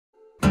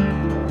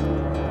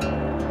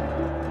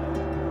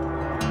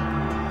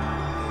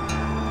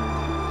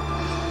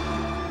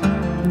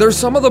They're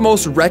some of the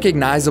most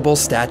recognizable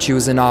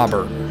statues in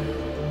Auburn.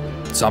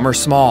 Some are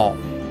small,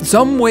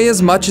 some weigh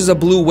as much as a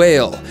blue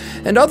whale,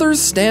 and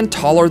others stand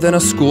taller than a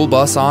school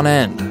bus on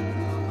end.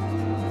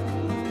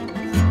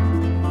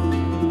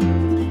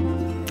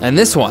 And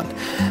this one,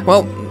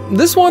 well,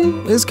 this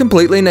one is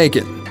completely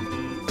naked.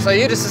 So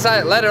you just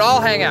decided to let it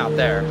all hang out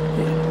there?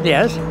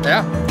 Yes.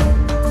 Yeah.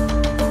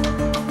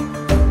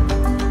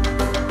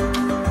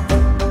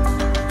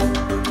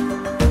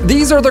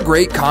 These are the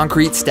great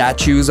concrete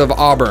statues of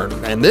Auburn,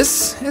 and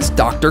this is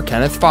Dr.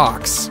 Kenneth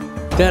Fox.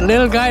 That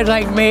little guys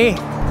like me,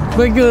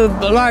 we do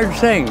large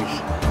things.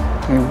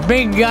 And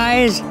big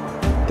guys,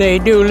 they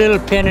do little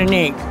pen and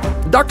ink.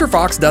 Dr.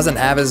 Fox doesn't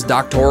have his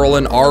doctoral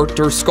in art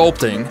or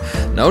sculpting.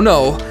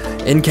 No.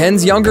 In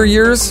Ken's younger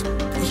years,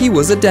 he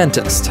was a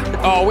dentist.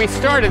 Oh, we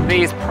started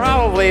these,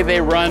 probably they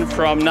run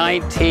from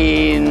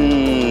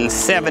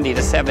 1970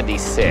 to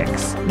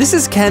 76. This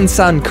is Ken's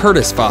son,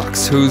 Curtis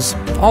Fox, who's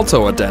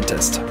also a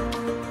dentist.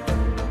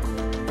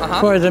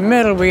 For the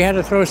middle, we had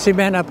to throw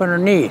cement up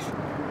underneath.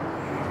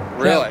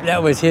 Really?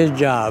 That was his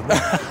job.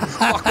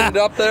 Walking it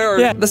up there? Or?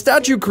 Yeah. The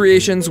statue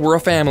creations were a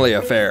family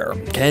affair.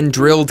 Ken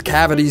drilled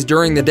cavities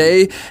during the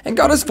day and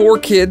got his 4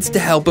 kids to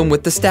help him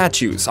with the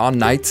statues on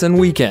nights and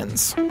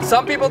weekends.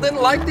 Some people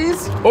didn't like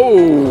these?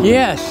 Oh,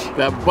 Yes.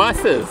 the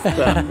buses,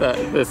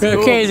 the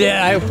school. Okay,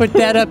 I put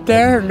that up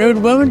there, nude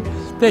woman.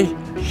 They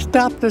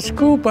stopped the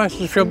school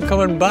buses from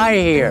coming by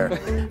here.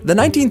 The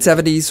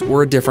 1970s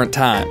were a different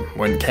time.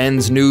 When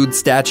Ken's nude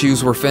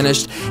statues were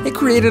finished, it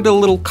created a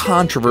little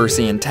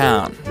controversy in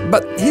town.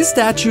 But his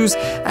statues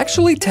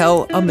actually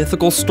tell a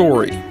mythical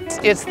story.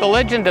 It's the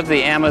legend of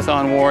the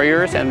Amazon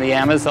warriors and the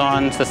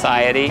Amazon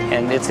society,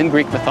 and it's in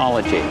Greek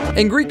mythology.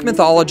 In Greek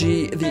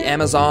mythology, the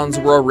Amazons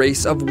were a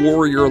race of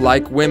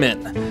warrior-like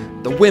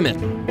women. The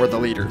women were the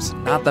leaders,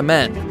 not the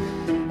men.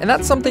 And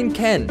that's something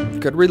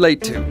Ken could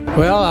relate to.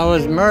 Well, I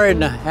was married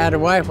and I had a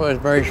wife who was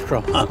very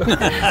strong.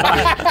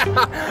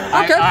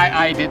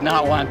 I did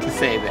not want to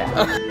say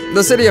that.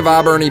 The city of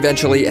Auburn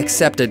eventually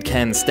accepted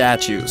Ken's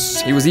statues.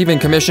 He was even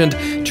commissioned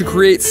to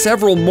create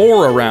several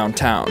more around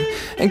town,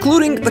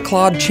 including the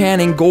Claude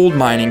Channing gold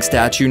mining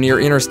statue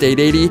near Interstate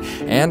 80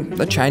 and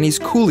the Chinese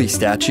coolie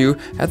statue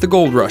at the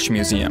Gold Rush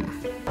Museum.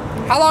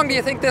 How long do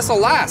you think this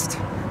will last?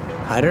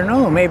 I don't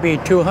know, maybe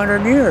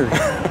 200 years.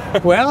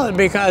 Well,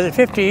 because in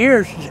 50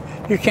 years,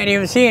 you can't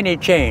even see any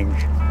change.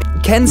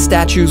 Ken's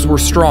statues were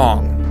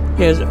strong.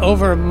 There's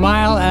over 1.5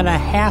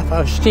 miles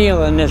of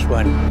steel in this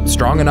one.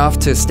 Strong enough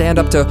to stand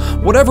up to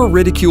whatever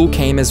ridicule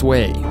came his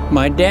way.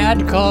 My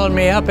dad called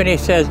me up and he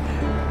says,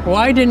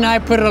 "Why didn't I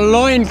put a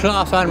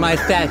loincloth on my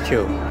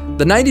statue?"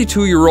 The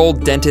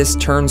 92-year-old dentist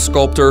turned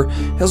sculptor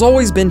has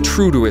always been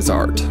true to his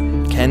art.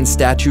 Ken's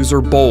statues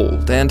are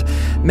bold and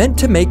meant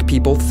to make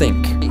people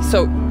think.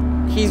 So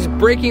he's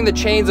breaking the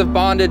chains of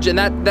bondage, and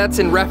that's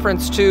in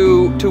reference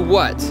to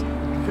what?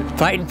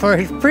 Fighting for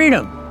his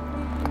freedom.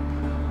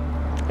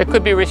 It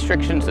could be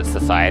restrictions that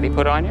society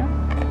put on you.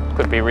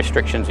 Could be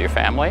restrictions of your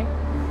family.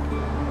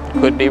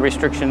 Could be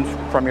restrictions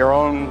from your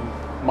own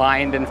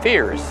mind and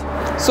fears.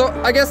 So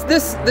I guess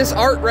this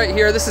art right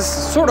here, this is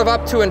sort of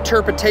up to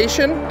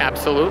interpretation.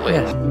 Absolutely.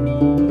 Yes.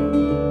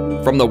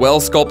 From the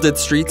well-sculpted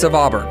streets of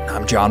Auburn,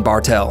 I'm John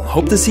Bartell.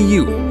 Hope to see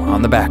you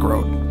on the back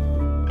road.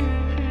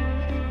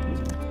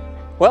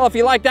 Well, if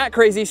you like that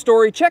crazy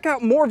story, check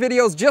out more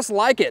videos just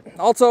like it.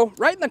 Also,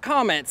 write in the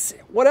comments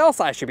what else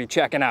I should be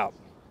checking out.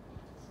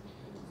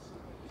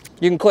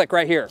 You can click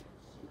right here.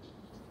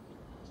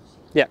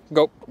 Yeah,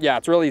 go. Yeah,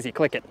 it's real easy.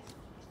 Click it.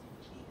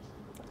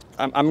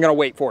 I'm gonna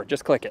wait for it.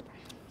 Just click it.